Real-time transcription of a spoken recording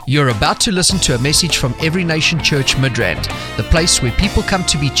You're about to listen to a message from Every Nation Church Midrand, the place where people come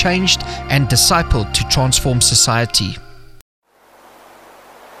to be changed and discipled to transform society.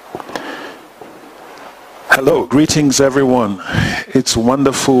 Hello, greetings everyone. It's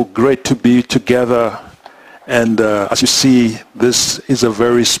wonderful, great to be together. And as you see, this is a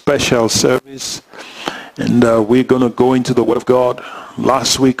very special service. And we're going to go into the Word of God.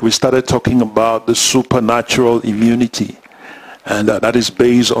 Last week we started talking about the supernatural immunity. And that is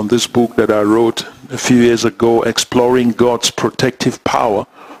based on this book that I wrote a few years ago, Exploring God's Protective Power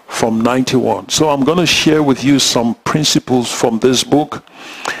from 91. So I'm going to share with you some principles from this book,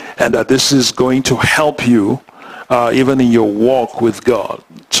 and that this is going to help you even in your walk with God,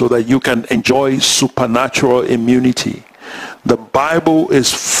 so that you can enjoy supernatural immunity. The Bible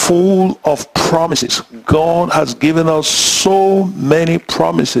is full of promises. God has given us so many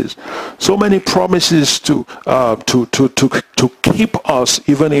promises to keep us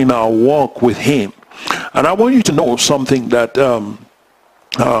even in our walk with Him. And I want you to know something, that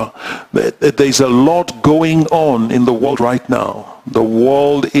there's a lot going on in the world right now. The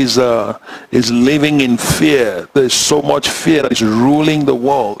world is living in fear. There's so much fear that is ruling the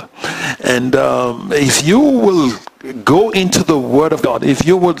world. And if you will go into the Word of God, if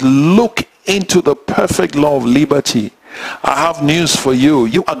you would look into the perfect law of liberty, I have news for you.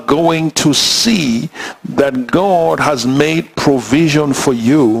 You are going to see that God has made provision for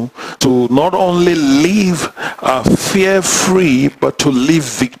you to not only live fear-free, but to live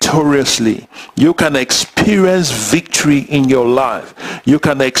victoriously. You can experience victory in your life. You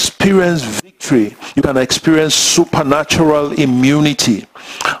can experience victory. You can experience supernatural immunity.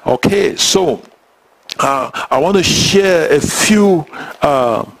 Okay, so I want to share a few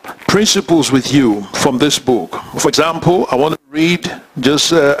principles with you from this book. For example, I want to read,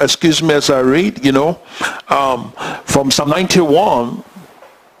 just excuse me as I read, from Psalm 91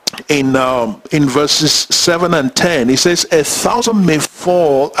 in verses 7 and 10. It says, 1,000 may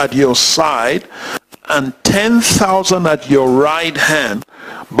fall at your side and 10,000 at your right hand,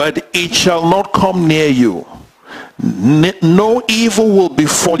 but it shall not come near you. No evil will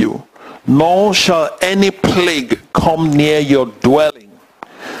befall you, nor shall any plague come near your dwelling.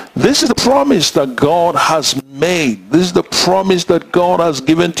 This is the promise that God has made. This is the promise that God has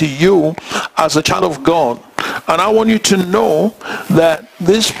given to you as a child of God. And I want you to know that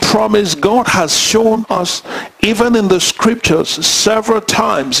this promise God has shown us, even in the scriptures, several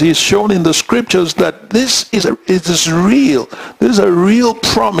times. He's shown in the scriptures that this is real. This is a real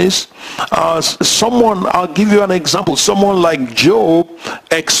promise. I'll give you an example. Someone like Job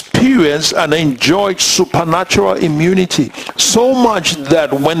experienced and enjoyed supernatural immunity, so much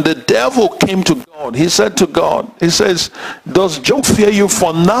that when the devil came to God, he said to God, he says, does Job fear you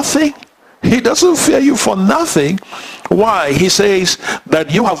for nothing? He doesn't fear you for nothing. Why? He says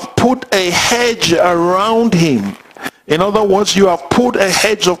that you have put a hedge around him. In other words, you have put a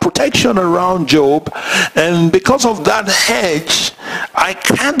hedge of protection around Job, and because of that hedge, I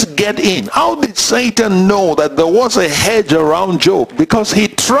can't get in. How did Satan know that there was a hedge around Job? Because he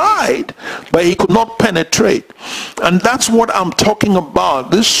tried, but he could not penetrate. And that's what I'm talking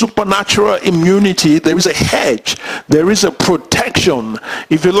about. This supernatural immunity, there is a hedge. There is a protection.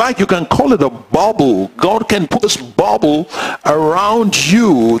 If you like, you can call it a bubble. God can put this bubble around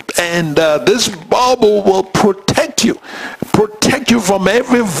you, and this bubble will protect you from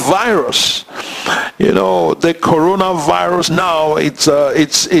every virus. The coronavirus now,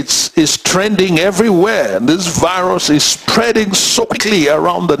 it's trending everywhere. This virus is spreading so quickly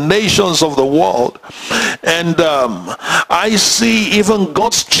around the nations of the world. And I see even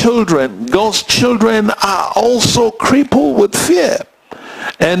God's children are also crippled with fear.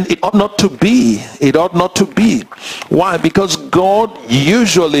 And it ought not to be. It ought not to be. Why? Because God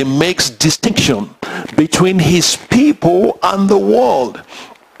usually makes distinction between His people and the world.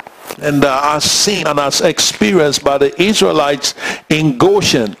 And as seen and as experienced by the Israelites in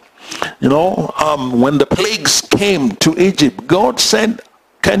Goshen, when the plagues came to Egypt, God sent,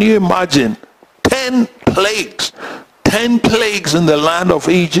 can you imagine, 10 plagues. 10 plagues in the land of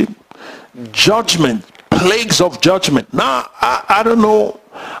Egypt. Judgment. Plagues of judgment. Now, I don't know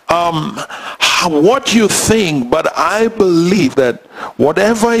what you think, but I believe that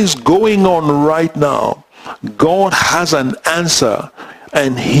whatever is going on right now, God has an answer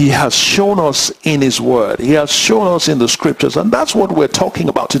And he has shown us in his word. He has shown us in the scriptures. And that's what we're talking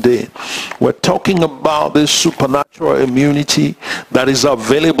about today. We're talking about this supernatural immunity that is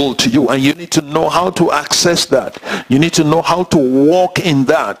available to you. And you need to know how to access that. You need to know how to walk in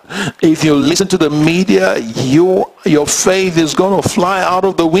that. If you listen to the media, your faith is going to fly out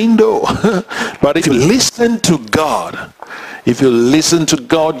of the window. But if you listen to God,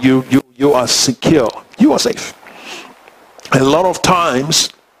 you are secure. You are safe. A lot of times,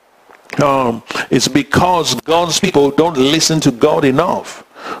 it's because God's people don't listen to God enough.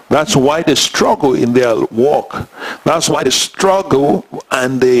 That's why they struggle in their walk. That's why they struggle,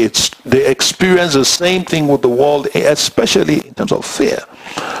 and they experience the same thing with the world, especially in terms of fear.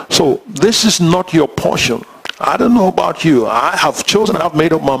 So this is not your portion. I don't know about you. I have chosen, I've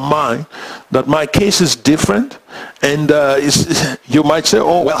made up my mind that my case is different. And you might say,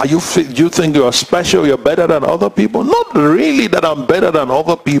 oh, well, you think you're special, you're better than other people? Not really that I'm better than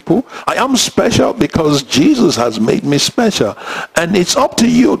other people. I am special because Jesus has made me special. And it's up to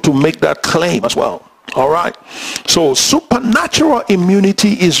you to make that claim as well. All right? So supernatural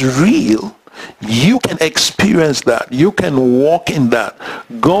immunity is real. You can experience that. You can walk in that.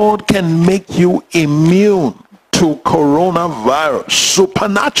 God can make you immune to coronavirus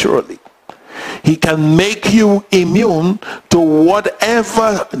supernaturally. He can make you immune to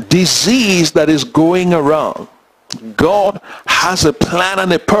whatever disease that is going around. God has a plan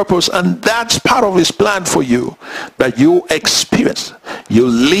and a purpose, and that's part of his plan for you, that you experience. You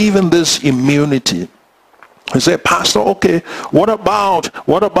live in this immunity. You say, Pastor, okay, what about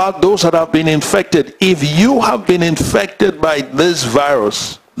those that have been infected? If you have been infected by this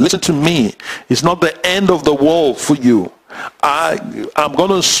virus, listen to me, it's not the end of the world for you. I'm going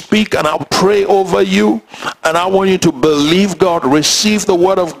to speak and I'll pray over you, and I want you to believe God, receive the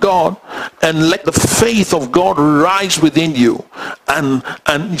word of God, and let the faith of God rise within you and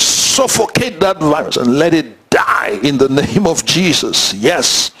suffocate that virus and let it die in the name of Jesus.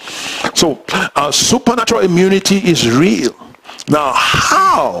 Yes. So supernatural immunity is real. Now,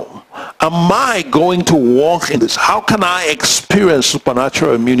 how am I going to walk in this? How can I experience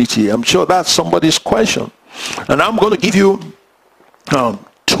supernatural immunity? I'm sure that's somebody's question. And I'm going to give you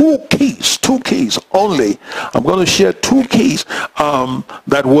two keys only. I'm going to share two keys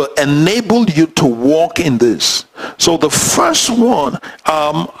that will enable you to walk in this. So the first one,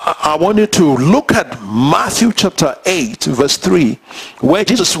 I want you to look at Matthew chapter 8 verse 3, where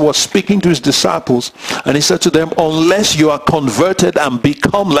Jesus was speaking to his disciples, and he said to them, unless you are converted and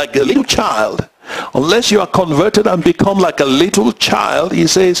become like a little child, unless you are converted and become like a little child, he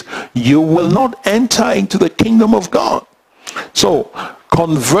says, you will not enter into the kingdom of God. So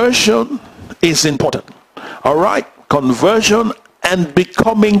conversion is important. All right, conversion and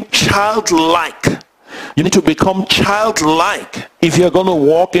becoming childlike. You need to become childlike if you're going to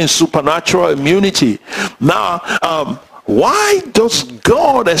walk in supernatural immunity. Now, why does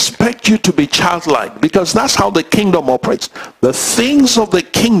God expect you to be childlike? Because that's how the kingdom operates. The things of the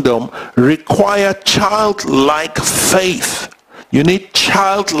kingdom require childlike faith. You need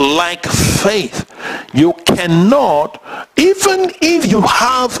childlike faith. You cannot, even if you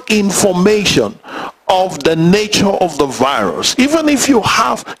have information of the nature of the virus, even if you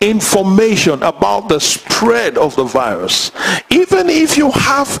have information about the spread of the virus, even if you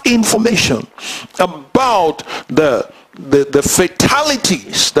have information about the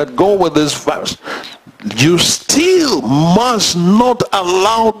fatalities that go with this virus, you still must not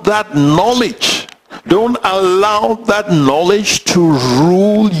allow that knowledge. Don't allow that knowledge to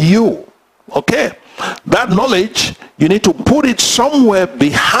rule you. Okay? That knowledge, you need to put it somewhere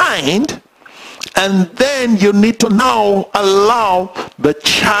behind, and then you need to now allow the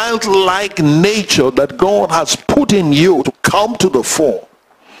childlike nature that God has put in you to come to the fore.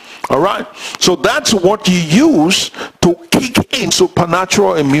 All right, so that's what you use to kick in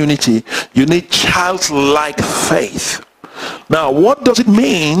supernatural immunity. You need childlike faith. Now, what does it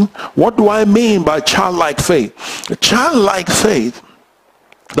mean? What do I mean by childlike faith? Childlike faith,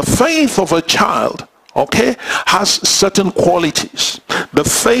 the faith of a child, okay, has certain qualities. The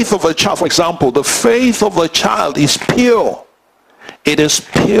faith of a child, for example, the faith of a child is pure. It is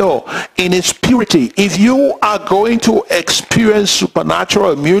pure in its purity. If you are going to experience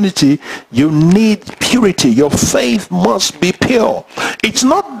supernatural immunity, you need purity. Your faith must be pure. It's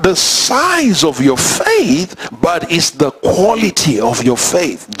not the size of your faith, but it's the quality of your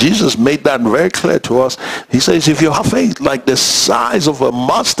faith. Jesus made that very clear to us. He says, if you have faith like the size of a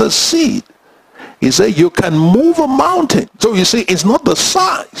mustard seed, He said you can move a mountain. So you see, it's not the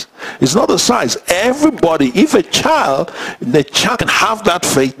size. It's not the size. Everybody, if the child can have that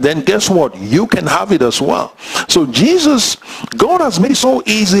faith, then guess what? You can have it as well. So Jesus, God has made it so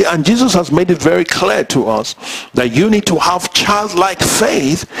easy, and Jesus has made it very clear to us that you need to have childlike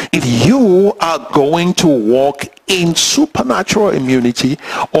faith if you are going to walk in supernatural immunity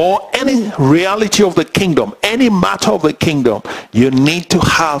or any reality of the kingdom, any matter of the kingdom. You need to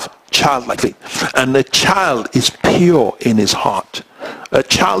have childlike faith. And the child is pure in his heart. A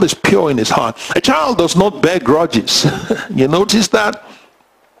child is pure in his heart. A child does not bear grudges. You notice that?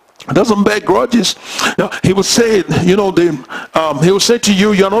 Doesn't bear grudges. He will say, he will say to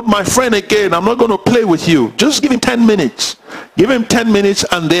you, you're not my friend again. I'm not going to play with you. Just give him 10 minutes. Give him 10 minutes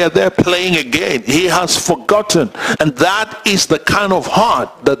and they are there playing again. He has forgotten. And that is the kind of heart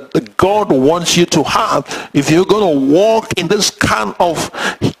that God wants you to have if you're going to walk in this kind of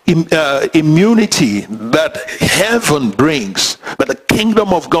immunity that heaven brings, that the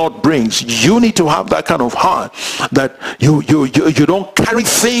kingdom of God brings. You need to have that kind of heart, that you don't carry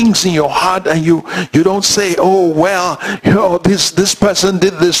things in your heart and you don't say, oh well, this person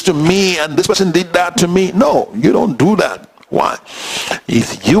did this to me and this person did that to me. No, you don't do that. Why?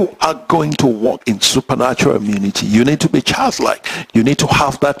 If you are going to walk in supernatural immunity, you need to be childlike. You need to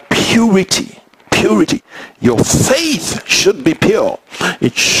have that purity. Your faith should be pure.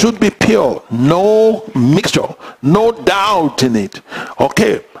 It should be pure. No mixture, no doubt in it.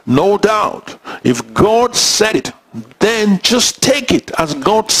 Okay, no doubt. If God said it, then just take it as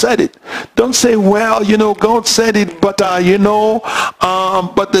God said it. Don't say, well, God said it, but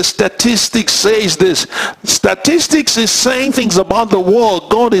but the statistics says this. Statistics is saying things about the world.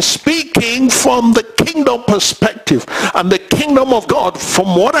 God is speaking from the kingdom perspective. And the kingdom of God,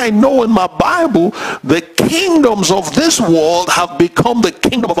 from what I know in my Bible, the kingdoms of this world have become the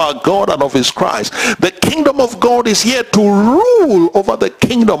kingdom of our God and of his Christ. The kingdom of God is here to rule over the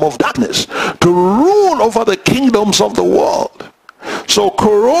kingdom of darkness, to rule over the kingdoms of the world. So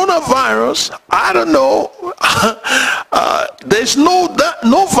coronavirus, I don't know, there's no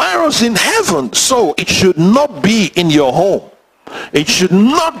virus in heaven, so it should not be in your home. It should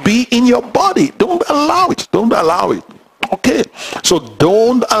not be in your body. Don't allow it. Don't allow it. Okay, so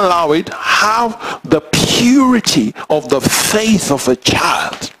don't allow it. Have the purity of the faith of a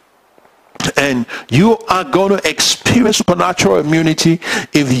child, and you are going to experience supernatural immunity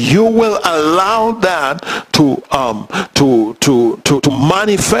if you will allow that to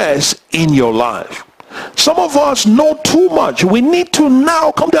manifest in your life. Some of us know too much. We need to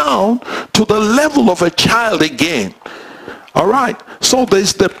now come down to the level of a child again. All right, so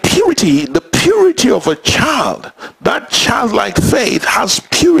there's the purity of a child. That childlike faith has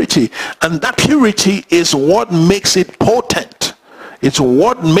purity, and that purity is what makes it potent. It's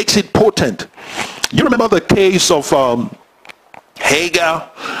what makes it potent. You remember the case of Hagar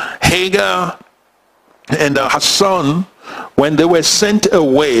and her son, when they were sent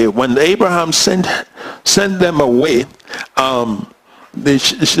away, when Abraham sent them away, they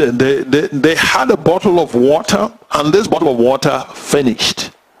had a bottle of water, and this bottle of water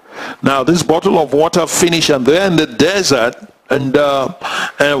finished. Now this bottle of water finished, and they're in the desert, and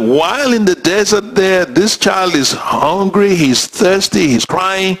while in the desert there, this child is hungry, he's thirsty, he's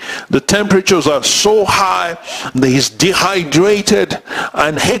crying, the temperatures are so high, he's dehydrated,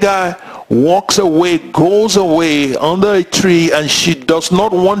 and Hagar walks away, goes away under a tree, and she does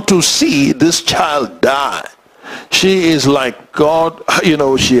not want to see this child die. She is like, God,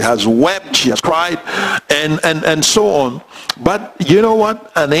 she has wept, she has cried, and so on. But you know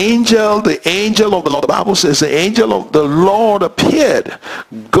what? The angel of the Lord, the Bible says the angel of the Lord appeared.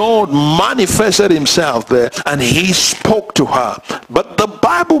 God manifested himself there, and he spoke to her. But the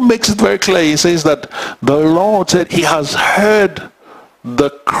Bible makes it very clear. He says that the Lord said he has heard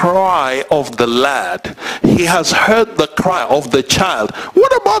the cry of the lad. He has heard the cry of the child.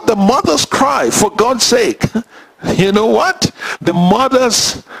 What about the mother's cry, for God's sake? You know what? The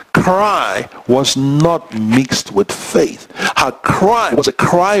mother's cry was not mixed with faith. Her cry was a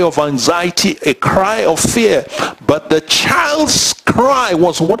cry of anxiety, a cry of fear. But the child's cry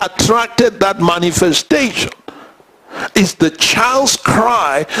was what attracted that manifestation. It's the child's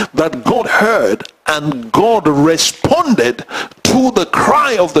cry that God heard, and God responded to the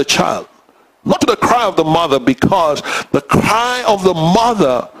cry of the child, not to the cry of the mother, because the cry of the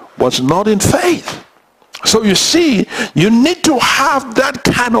mother was not in faith. So you see, you need to have that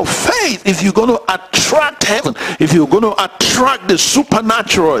kind of faith if you're going to attract heaven, if you're going to attract the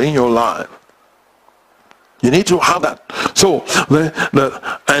supernatural in your life. You need to have that. So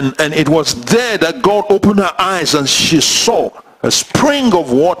and it was there that God opened her eyes, and she saw a spring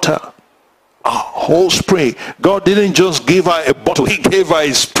of water. A whole spring. God didn't just give her a bottle, he gave her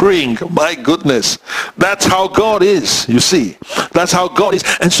a spring. My goodness. That's how God is, you see. That's how God is.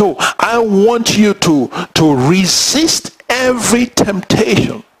 And so I want you to resist every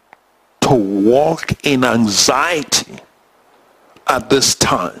temptation to walk in anxiety at this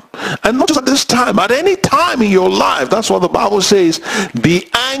time. And not just at this time, at any time in your life. That's what the Bible says. Be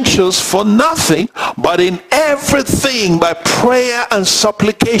anxious for nothing, but in everything by prayer and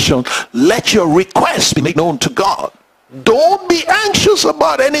supplication let your requests be made known to God. Don't be anxious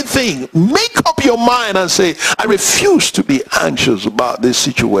about anything. Make up your mind and say, I refuse to be anxious about this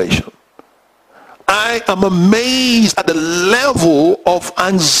situation. I am amazed at the level of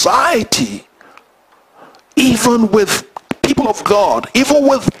anxiety, even with people of God, even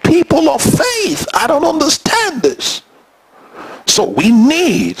with people of faith. I don't understand this. So we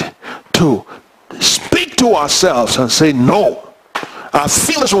need to speak to ourselves and say, no, I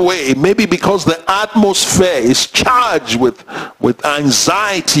feel this way, maybe because the atmosphere is charged with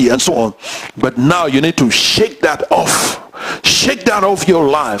anxiety and so on. But now you need to shake that off. Shake that off your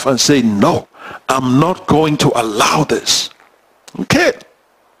life and say, no, I'm not going to allow this. Okay.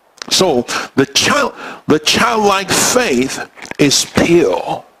 So the childlike faith is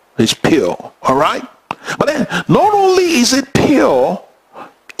pure. It's pure. All right. But then not only is it pure,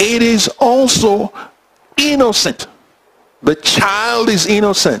 it is also innocent. The child is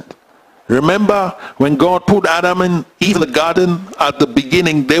innocent. Remember when God put Adam and Eve in the garden at the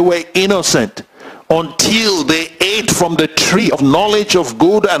beginning, they were innocent until they ate from the tree of knowledge of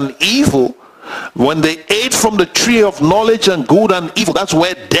good and evil. When they ate from the tree of knowledge and good and evil, that's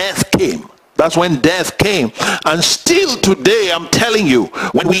where death came. That's when death came. And still today, I'm telling you,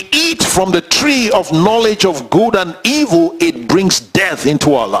 when we eat from the tree of knowledge of good and evil, it brings death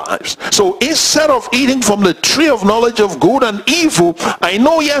into our lives. So instead of eating from the tree of knowledge of good and evil, I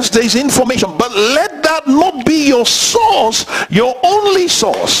know, yes, there's information, but let that not be your source, your only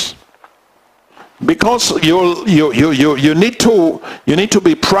source. Because you need to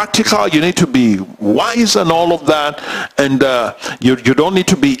be practical, you need to be wise and all of that, and you don't need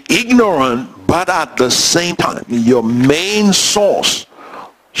to be ignorant, but at the same time your main source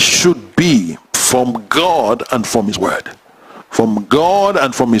should be from God and from his word. From God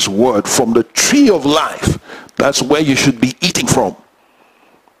and from his word, from the tree of life. That's where you should be eating from.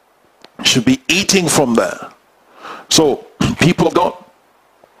 You should be eating from there. So people of God,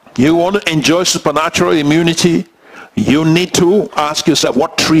 you want to enjoy supernatural immunity, you need to ask yourself,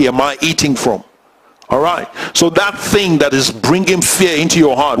 what tree am I eating from? All right. So that thing that is bringing fear into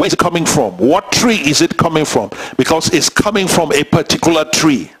your heart, where is it coming from? What tree is it coming from? Because it's coming from a particular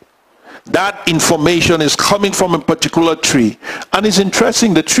tree. That information is coming from a particular tree. And it's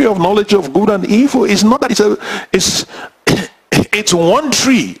interesting, the tree of knowledge of good and evil is not that it's one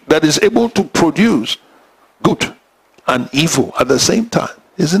tree that is able to produce good and evil at the same time.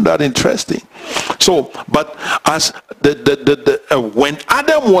 Isn't that interesting? So, but as when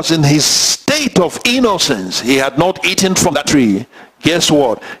Adam was in his state of innocence, he had not eaten from that tree. Guess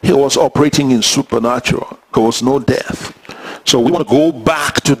what? He was operating in supernatural. There was no death. So we want to go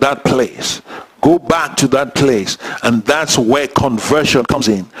back to that place. Go back to that place. And that's where conversion comes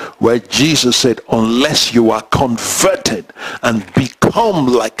in. Where Jesus said, unless you are converted and become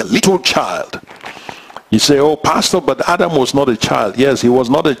like a little child. You say, oh, pastor, but Adam was not a child. Yes, he was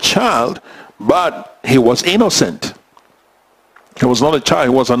not a child, but he was innocent. He was not a child.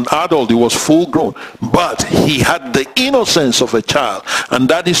 He was an adult. He was full grown. But he had the innocence of a child. And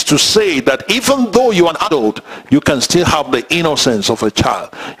that is to say that even though you're an adult, you can still have the innocence of a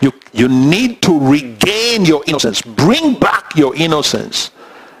child. You need to regain your innocence. Bring back your innocence.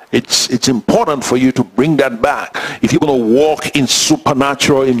 It's important for you to bring that back if you're going to walk in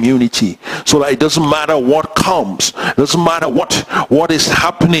supernatural immunity, so that it doesn't matter what comes, it doesn't matter what is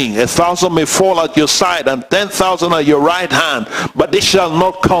happening. 1,000 may fall at your side and 10,000 at your right hand, but they shall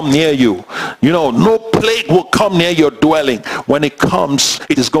not come near you. You know, no plague will come near your dwelling. When it comes,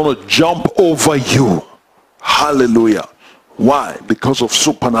 it is going to jump over you. Hallelujah. Why? Because of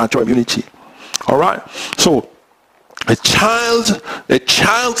supernatural immunity. All right. So a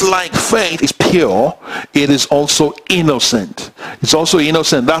childlike faith is pure. It is also innocent. It's also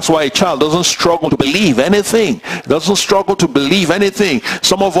innocent. That's why a child doesn't struggle to believe anything. It doesn't struggle to believe anything.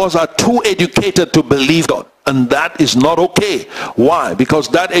 Some of us are too educated to believe God, and that is not okay. Why? Because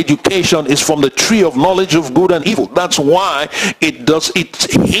that education is from the tree of knowledge of good and evil. That's why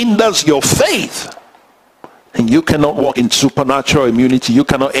it hinders your faith. And you cannot walk in supernatural immunity. You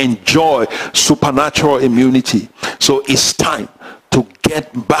cannot enjoy supernatural immunity. So it's time to get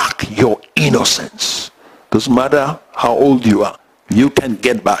back your innocence. Doesn't matter how old you are. You can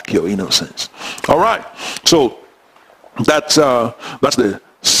get back your innocence. All right. So that's the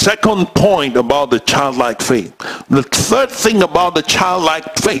second point about the childlike faith. The third thing about the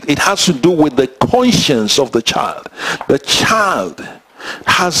childlike faith, it has to do with the conscience of the child. The child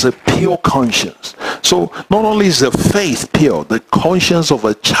has a pure conscience. So not only is the faith pure, the conscience of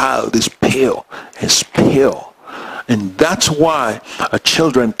a child is pure. It's pure. And that's why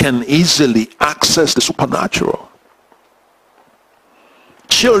children can easily access the supernatural.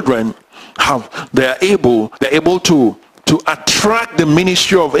 Children they're able to attract the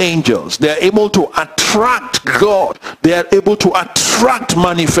ministry of angels. They are able to attract God. They are able to attract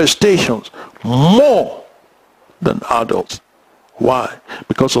manifestations more than adults. Why?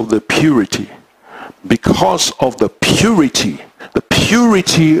 Because of the purity. Because of the purity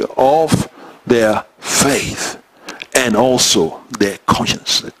of their faith, and also their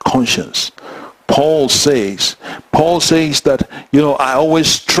conscience. The conscience. Paul says that, I always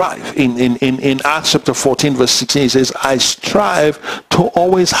strive. In Acts chapter 14 verse 16, he says, I strive to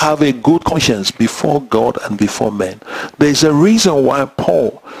always have a good conscience before God and before men. There's a reason why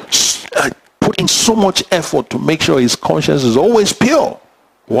Paul put in so much effort to make sure his conscience is always pure.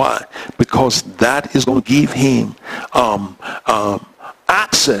 Why? Because that is going to give him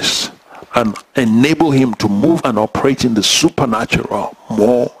access and enable him to move and operate in the supernatural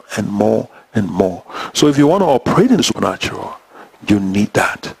more and more and more. So if you want to operate in the supernatural, you need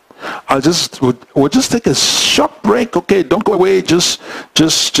that. We'll just take a short break. Okay, don't go away. Just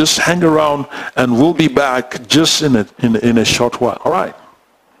hang around, and we'll be back just in a short while. All right.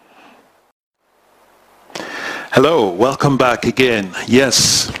 Hello, welcome back again.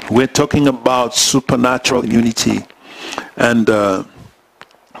 Yes, we're talking about supernatural immunity and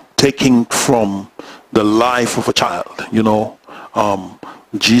taking from the life of a child.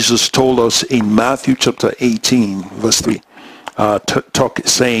 Jesus told us in Matthew chapter 18 verse 3,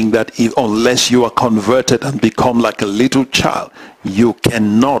 saying that unless you are converted and become like a little child, you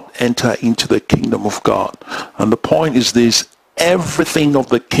cannot enter into the kingdom of God. And the point is this: everything of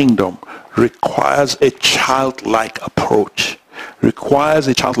the kingdom requires a childlike approach.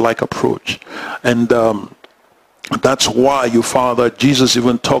 And that's why Jesus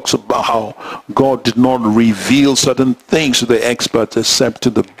even talks about how God did not reveal certain things to the experts except to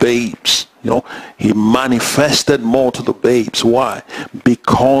the babes. He manifested more to the babes. Why?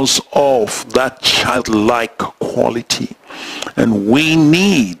 Because of that childlike quality. And we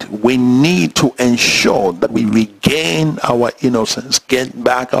need to ensure that we regain our innocence, get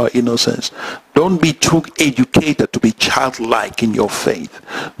back our innocence. Don't be too educated to be childlike in your faith.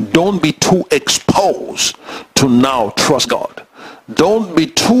 Don't be too exposed to now trust God. Don't be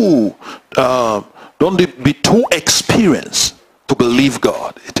too experienced to believe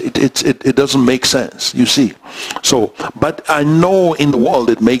God. It doesn't make sense, you see. So, but I know in the world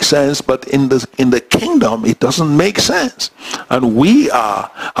it makes sense, but in the kingdom it doesn't make sense. And we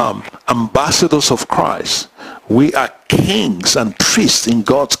are ambassadors of Christ. We are kings and priests in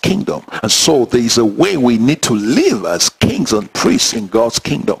God's kingdom. And so there is a way we need to live as kings and priests in God's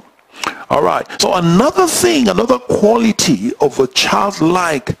kingdom. All right. So another quality of a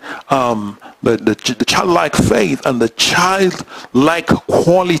childlike, the childlike faith and the childlike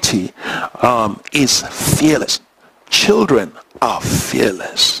quality is fearless. Children are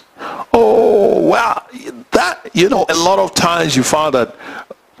fearless. Oh, wow. That, a lot of times you find that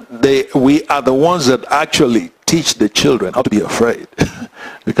we are the ones that actually teach the children how to be afraid.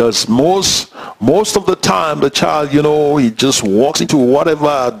 Because most of the time the child, he just walks into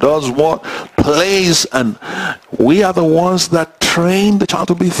whatever, does what, plays, and we are the ones that train the child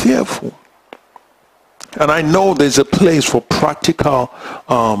to be fearful. And I know there's a place for practical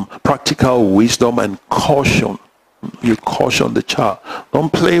wisdom and caution. You caution the child.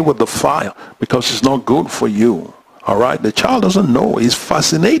 Don't play with the fire because it's not good for you. All right, the child doesn't know. He's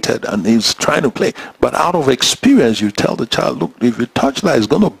fascinated and he's trying to play. But out of experience, you tell the child, look, if you touch that, it's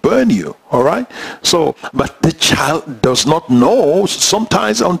going to burn you. All right. So, but the child does not know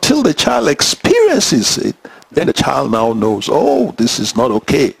sometimes until the child experiences it. Then the child now knows, oh, this is not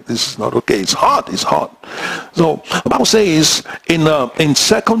okay. This is not okay. It's hot. It's hot. So the Bible says in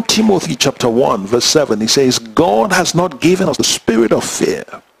 2 Timothy chapter 1 verse 7, it says, God has not given us the spirit of fear,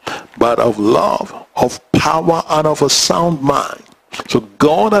 but of love, of power, and of a sound mind. So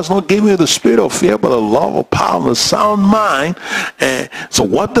God has not given you the spirit of fear, but a love, of power, and a sound mind. So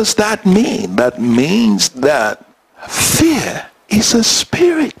what does that mean? That means that fear is a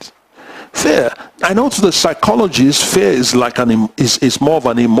spirit. Fear, I know to the psychologist, fear is like is more of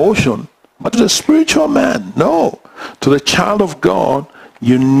an emotion, but to the spiritual man, no. To the child of God,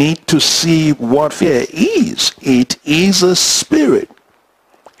 you need to see what fear is. It is a spirit.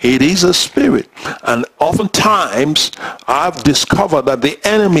 It is a spirit. And oftentimes I've discovered that the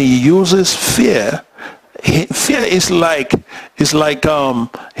enemy uses fear. Fear is like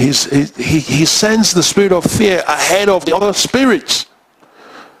he sends the spirit of fear ahead of the other spirits.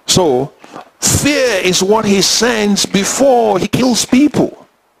 So fear is what he sends before he kills people.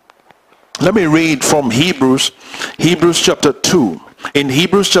 Let me read from Hebrews chapter 2. In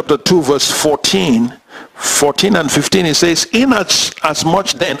Hebrews chapter 2 verse 14 and 15, it says, "In as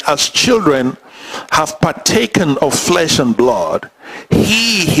much then as children have partaken of flesh and blood,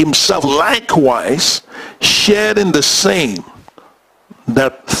 he himself likewise shared in the same,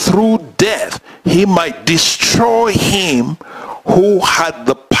 that through death he might destroy him who had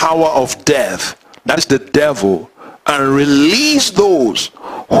the power of death, that is the devil, and release those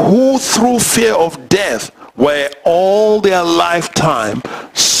who through fear of death were all their lifetime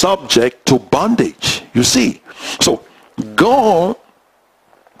subject to bondage." You see, so God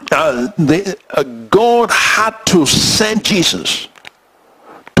had to send Jesus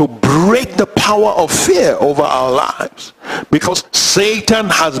to break the power of fear over our lives, because Satan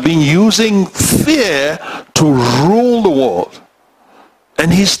has been using fear to rule the world,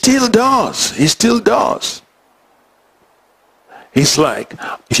 and he still does. He's like,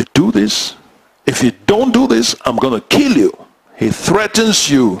 if you do this, if you don't do this, I'm going to kill you. He threatens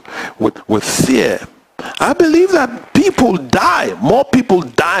you with fear. I believe that more people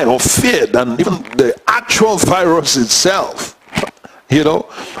die of fear than even the actual virus itself. You know,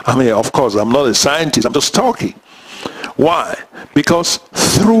 I mean, of course, I'm not a scientist, I'm just talking. Why? Because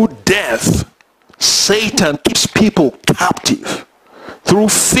through death, Satan keeps people captive. Through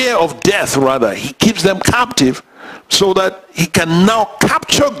fear of death, rather, he keeps them captive so that he can now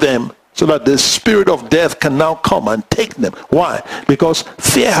capture them, so that the spirit of death can now come and take them. Why? Because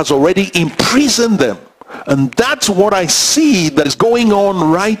fear has already imprisoned them. And that's what I see that is going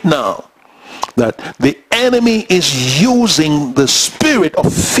on right now. That the enemy is using the spirit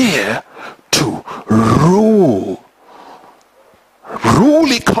of fear to rule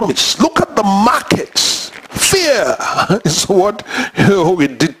economies. Look at the markets. Fear is what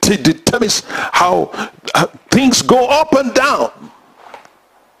it determines how things go up and down.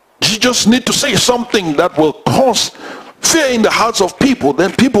 You just need to say something that will cause fear in the hearts of people,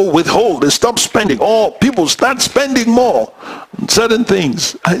 then people withhold, they stop spending, or people start spending more on certain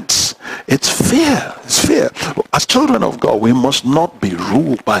things. It's fear. As children of God, we must not be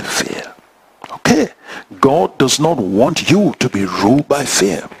ruled by fear. Okay? God does not want you to be ruled by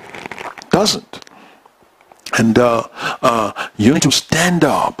fear. Doesn't. And you need to stand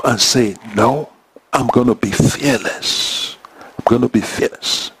up and say, no, I'm going to be fearless. I'm going to be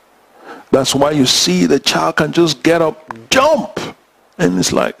fearless. That's why you see the child can just get up, jump, and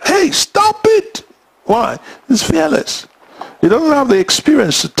it's like, hey, stop it. Why? He's fearless. He doesn't have the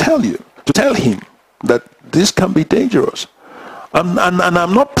experience to tell him that this can be dangerous. And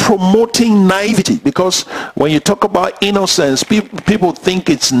I'm not promoting naivety, because when you talk about innocence, people think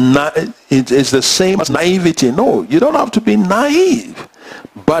it's the same as naivety. No, you don't have to be naive,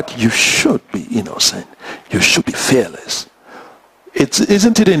 but you should be innocent. You should be fearless.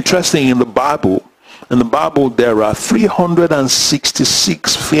 Isn't it interesting, in the Bible there are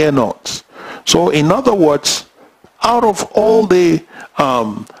 366 fear nots. So in other words, out of all the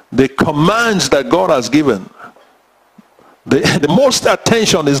commands that God has given, the most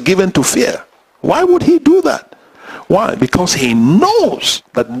attention is given to fear. Why would he do that? Why? Because he knows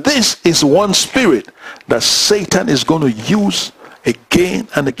that this is one spirit that Satan is going to use again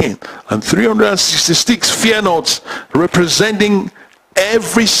and again. And 366 fear notes representing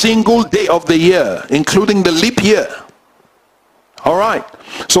every single day of the year, including the leap year. All right.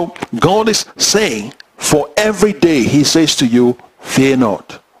 So God is saying, for every day he says to you, fear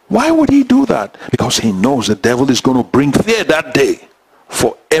not. Why would he do that? Because he knows the devil is going to bring fear that day.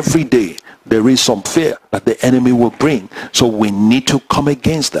 For every day there is some fear that the enemy will bring. So we need to come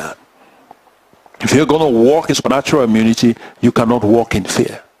against that. If you're going to walk in supernatural immunity, you cannot walk in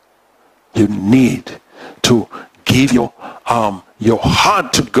fear. You need to give your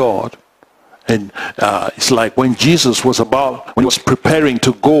heart to God. And it's like when Jesus was preparing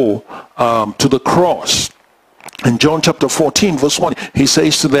to go to the cross. In John chapter 14 verse 1, he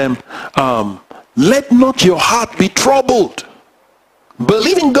says to them, let not your heart be troubled.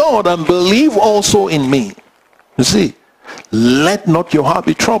 Believe in God and believe also in me. You see, let not your heart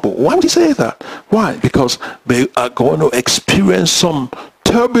be troubled. Why would he say that? Why? Because they are going to experience some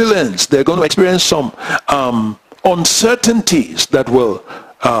turbulence. They're going to experience some uncertainties that will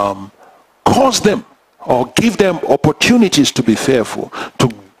cause them or give them opportunities to be fearful, to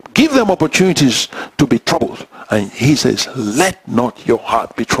give them opportunities to be troubled. And he says, let not your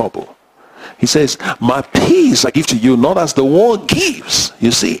heart be troubled. He says, my peace I give to you, not as the world gives.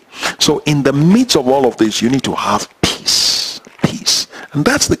 You see? So in the midst of all of this, you need to have peace. Peace. And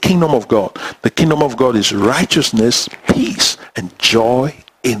that's the kingdom of God. The kingdom of God is righteousness, peace, and joy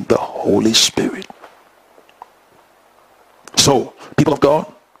in the Holy Spirit. So, people of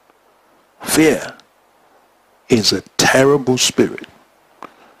God, fear is a terrible spirit.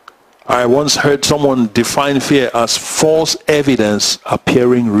 I once heard someone define fear as false evidence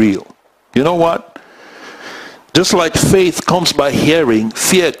appearing real. You know what? Just like faith comes by hearing,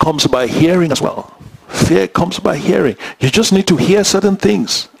 fear comes by hearing as well. Fear comes by hearing. You just need to hear certain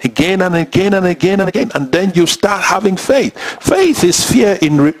things again and again and again and again, and then you start having faith. Faith is fear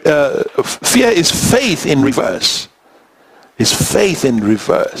is faith in reverse. It's faith in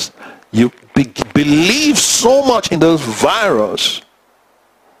reverse. You believe so much in those virus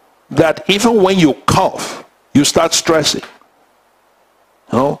that even when you cough, you start stressing.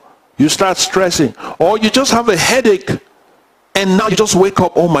 You start stressing, or you just have a headache, and now you just wake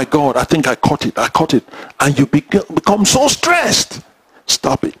up, oh my God, I think I caught it, and you become so stressed.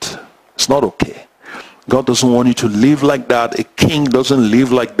 Stop it. It's not okay. God doesn't want you to live like that. A king doesn't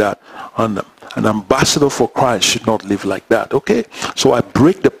live like that. An ambassador for Christ should not live like that. Okay? So I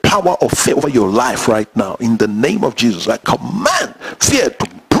break the power of fear over your life right now. In the name of Jesus, I command fear to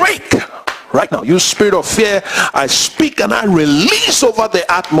break right now. You spirit of fear, I speak and I release over the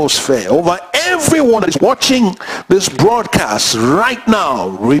atmosphere, over everyone that is watching this broadcast right now.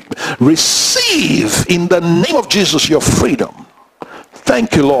 Receive in the name of Jesus your freedom.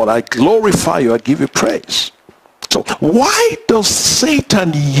 Thank you, Lord. I glorify you. I give you praise. So why does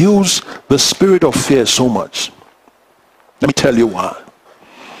Satan use the spirit of fear so much? Let me tell you why.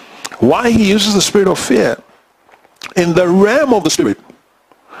 Why he uses the spirit of fear. In the realm of the spirit,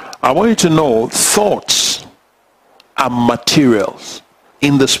 I want you to know thoughts are materials.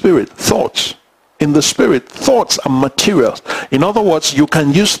 In the spirit, thoughts. In the spirit, thoughts are materials. In other words, you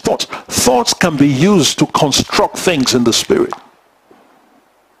can use thoughts. Thoughts can be used to construct things in the spirit.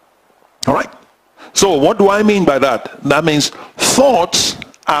 All right? So what do I mean by that? That means thoughts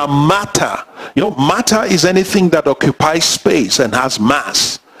are matter. Matter is anything that occupies space and has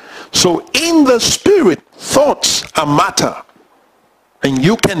mass. So in the spirit, thoughts are matter. And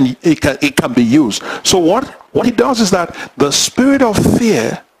it can be used. So what he does is that the spirit of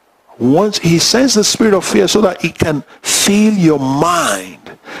fear, once he sends the spirit of fear so that it can fill your mind.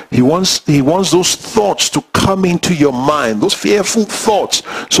 He wants those thoughts to come into your mind, those fearful thoughts,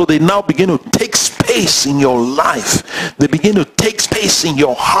 so they now begin to take space in your life. They begin to take space in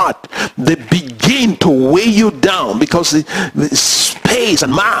your heart. They begin to weigh you down because the space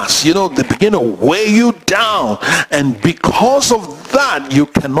and mass, they begin to weigh you down. And because of that, you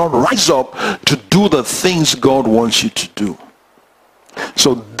cannot rise up to do the things God wants you to do.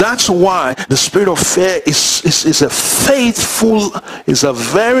 So that's why the spirit of fear is a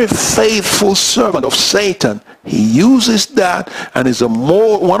very faithful servant of Satan. He uses that and is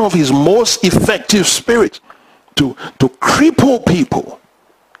one of his most effective spirits to cripple people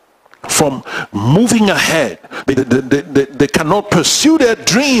from moving ahead. They cannot pursue their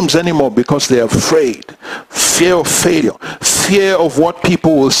dreams anymore because they are afraid. Fear of failure, fear of what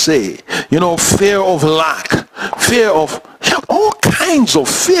people will say, fear of lack, fear of all kinds of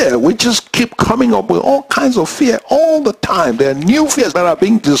fear. We just keep coming up with all kinds of fear all the time. There are new fears that are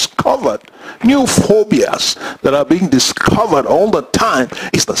being discovered, new phobias that are being discovered all the time.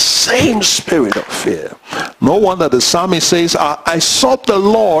 It's the same spirit of fear. No wonder the psalmist says, I sought the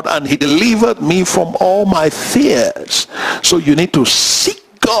Lord and he delivered me from all my fears. So you need to seek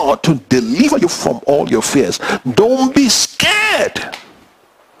God to deliver you from all your fears. Don't be scared.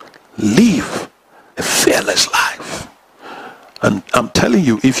 Live a fearless life. And I'm telling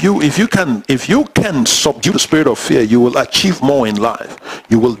you, if you can subdue the spirit of fear, you will achieve more in life.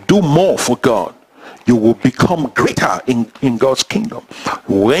 You will do more for God. You will become greater in God's kingdom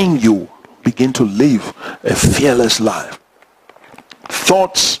when you begin to live a fearless life.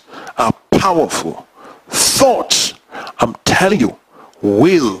 Thoughts are powerful. Thoughts, I'm telling you,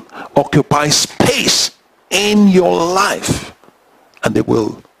 will occupy space in your life, and they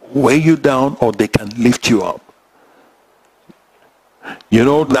will weigh you down or they can lift you up. You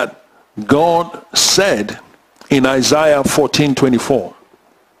know that God said in Isaiah 14:24,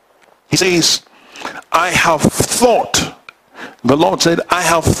 he says, I have thought. The Lord said, I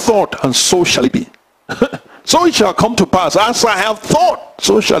have thought, and so shall it be. So it shall come to pass, as I have thought,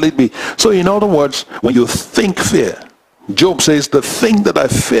 so shall it be. So in other words, when you think fear, Job says, the thing that I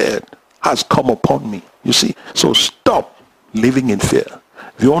feared has come upon me. You see? So stop living in fear.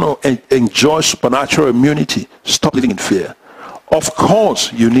 If you want to enjoy supernatural immunity, stop living in fear. Of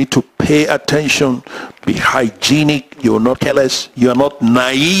course, you need to pay attention, be hygienic, you're not careless, you're not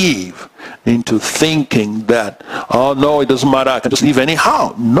naive into thinking that, oh no, it doesn't matter, I can just live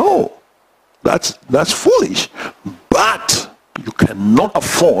anyhow. No, that's foolish. But you cannot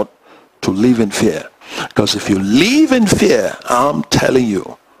afford to live in fear. Because if you live in fear, I'm telling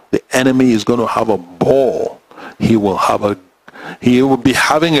you, the enemy is going to have a ball. He will be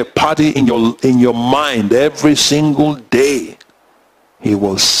having a party in your mind every single day. He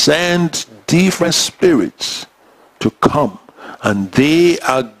will send different spirits to come, and they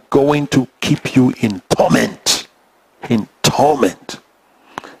are going to keep you in torment. In torment.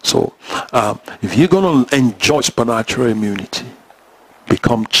 So, if you're going to enjoy supernatural immunity,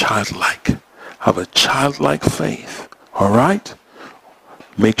 become childlike. Have a childlike faith. All right?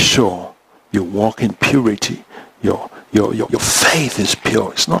 Make sure you walk in purity. Your faith is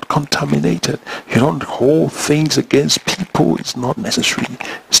pure. It's not contaminated. You don't hold things against people. It's not necessary.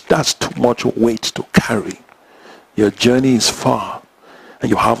 That's too much weight to carry. Your journey is far. And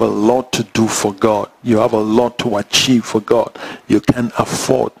you have a lot to do for God. You have a lot to achieve for God. You can't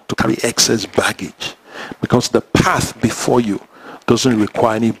afford to carry excess baggage. Because the path before you doesn't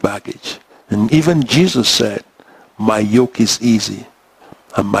require any baggage. And even Jesus said, my yoke is easy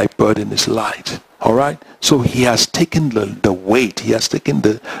and my burden is light. All right? So he has taken the weight. He has taken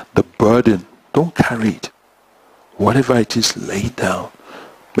the burden. Don't carry it. Whatever it is, lay it down.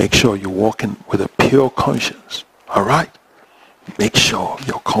 Make sure you're walking with a pure conscience. All right? Make sure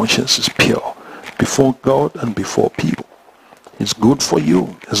your conscience is pure before God and before people. It's good for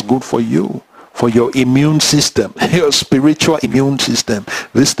you. It's good for you. For your immune system, your spiritual immune system.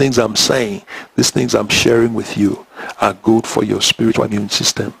 These things I'm saying, these things I'm sharing with you are good for your spiritual immune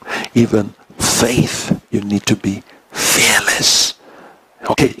system. Even faith, you need to be fearless.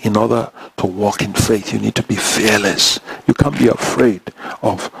 Okay, in order to walk in faith, you need to be fearless. You can't be afraid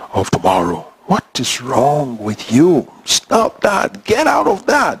of tomorrow. What is wrong with you? Stop that. Get out of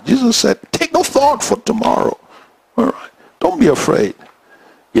that. Jesus said, take no thought for tomorrow. All right. Don't be afraid.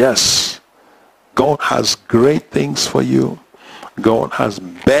 Yes, God has great things for you. God has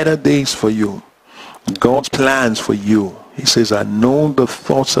better days for you. God's plans for you. He says, I know the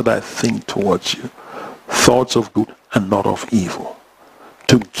thoughts that I think towards you. Thoughts of good and not of evil.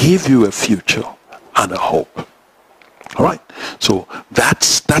 To give you a future and a hope. All right? So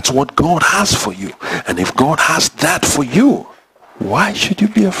that's what God has for you. And if God has that for you, why should you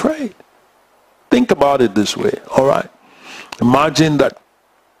be afraid? Think about it this way. All right? Imagine that,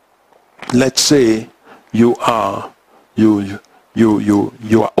 let's say you are owing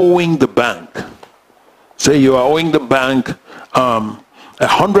the bank. Say you are owing the bank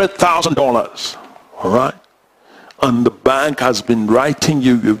 $100,000. All right? And the bank has been writing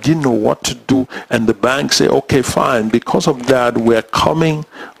you didn't know what to do, and the bank say, okay, fine, because of that we're coming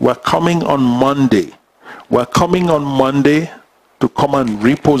on Monday. We're coming on Monday to come and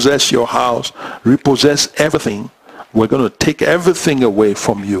repossess your house, repossess everything. We're going to take everything away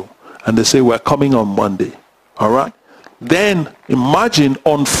from you. And they say, we're coming on Monday. All right? Then imagine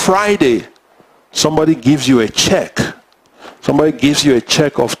on Friday, somebody gives you a check. Somebody gives you a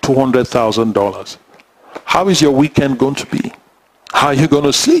check of $200,000. How is your weekend going to be? How are you going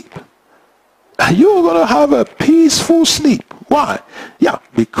to sleep? You're going to have a peaceful sleep. Why? Yeah,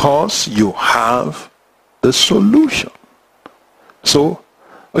 because you have the solution. So,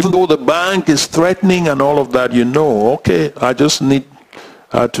 even though the bank is threatening and all of that, you know, okay, I just need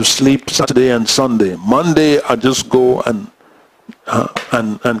to sleep Saturday and Sunday. Monday, I just go and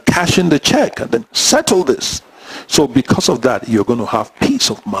cash in the check and then settle this. So because of that, you're going to have peace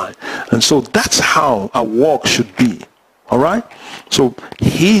of mind. And so that's how a walk should be. All right? So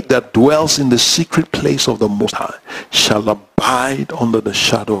he that dwells in the secret place of the Most High shall abide under the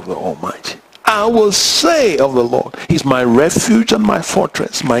shadow of the Almighty. I will say of the Lord, he's my refuge and my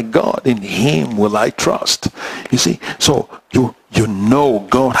fortress, my God, in him will I trust. You see, so you know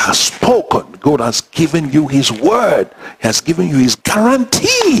God has spoken. God has given you his word. He has given you his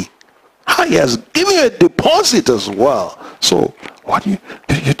guarantee. He has given you a deposit as well. So what you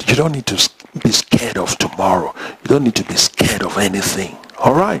don't need to be scared of tomorrow. You don't need to be scared of anything.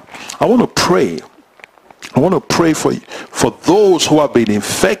 All right? I want to pray. I want to pray for those who have been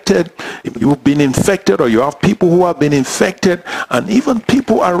infected. If you've been infected, or you have people who have been infected, and even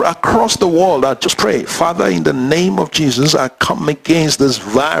people are across the world. I just pray, Father, in the name of Jesus, I come against this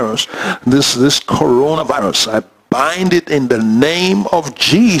virus, this coronavirus. I bind it in the name of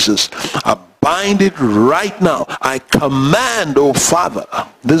Jesus. I bind it right now. I command, oh Father,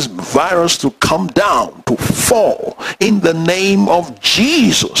 this virus to come down, to fall in the name of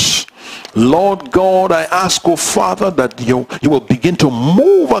Jesus. Lord God, I ask, oh Father, that you will begin to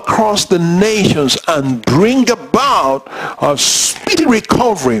move across the nations and bring about a speedy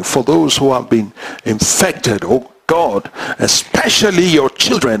recovery for those who have been infected, oh God, especially your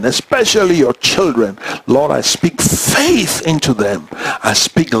children, Lord, I speak faith into them. I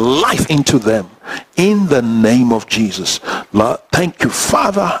speak life into them in the name of Jesus. Lord, thank you,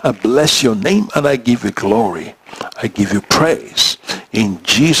 Father. I bless your name and I give you glory. I give you praise in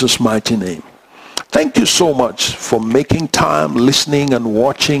Jesus' mighty name. Thank you so much for making time, listening and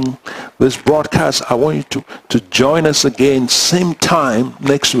watching this broadcast. I want you to join us again same time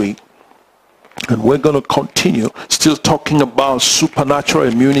next week. And we're going to continue still talking about supernatural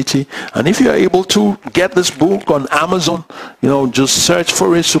immunity. And if you're able to get this book on Amazon, just search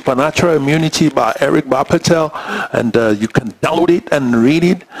for it, Supernatural Immunity by Eric Barpatel, and you can download it and read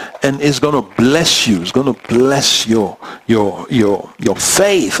it, and it's going to bless you. It's going to bless your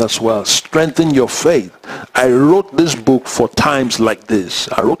faith as well, strengthen your faith. I wrote this book for times like this.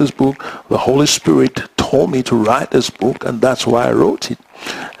 I wrote this book. The Holy Spirit told me to write this book, and that's why I wrote it.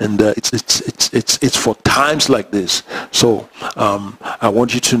 And it's for times like this. So I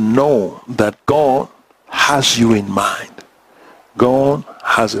want you to know that God has you in mind. God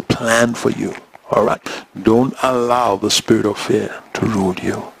has a plan for you. All right. Don't allow the spirit of fear to rule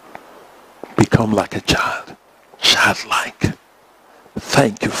you. Become like a child, childlike.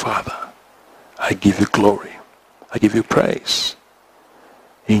 Thank you, Father. I give you glory. I give you praise.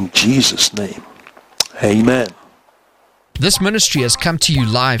 In Jesus' name, amen. This ministry has come to you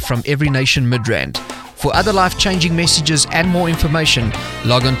live from Every Nation Midrand. For other life-changing messages and more information,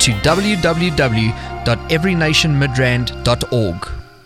 log on to www.everynationmidrand.org.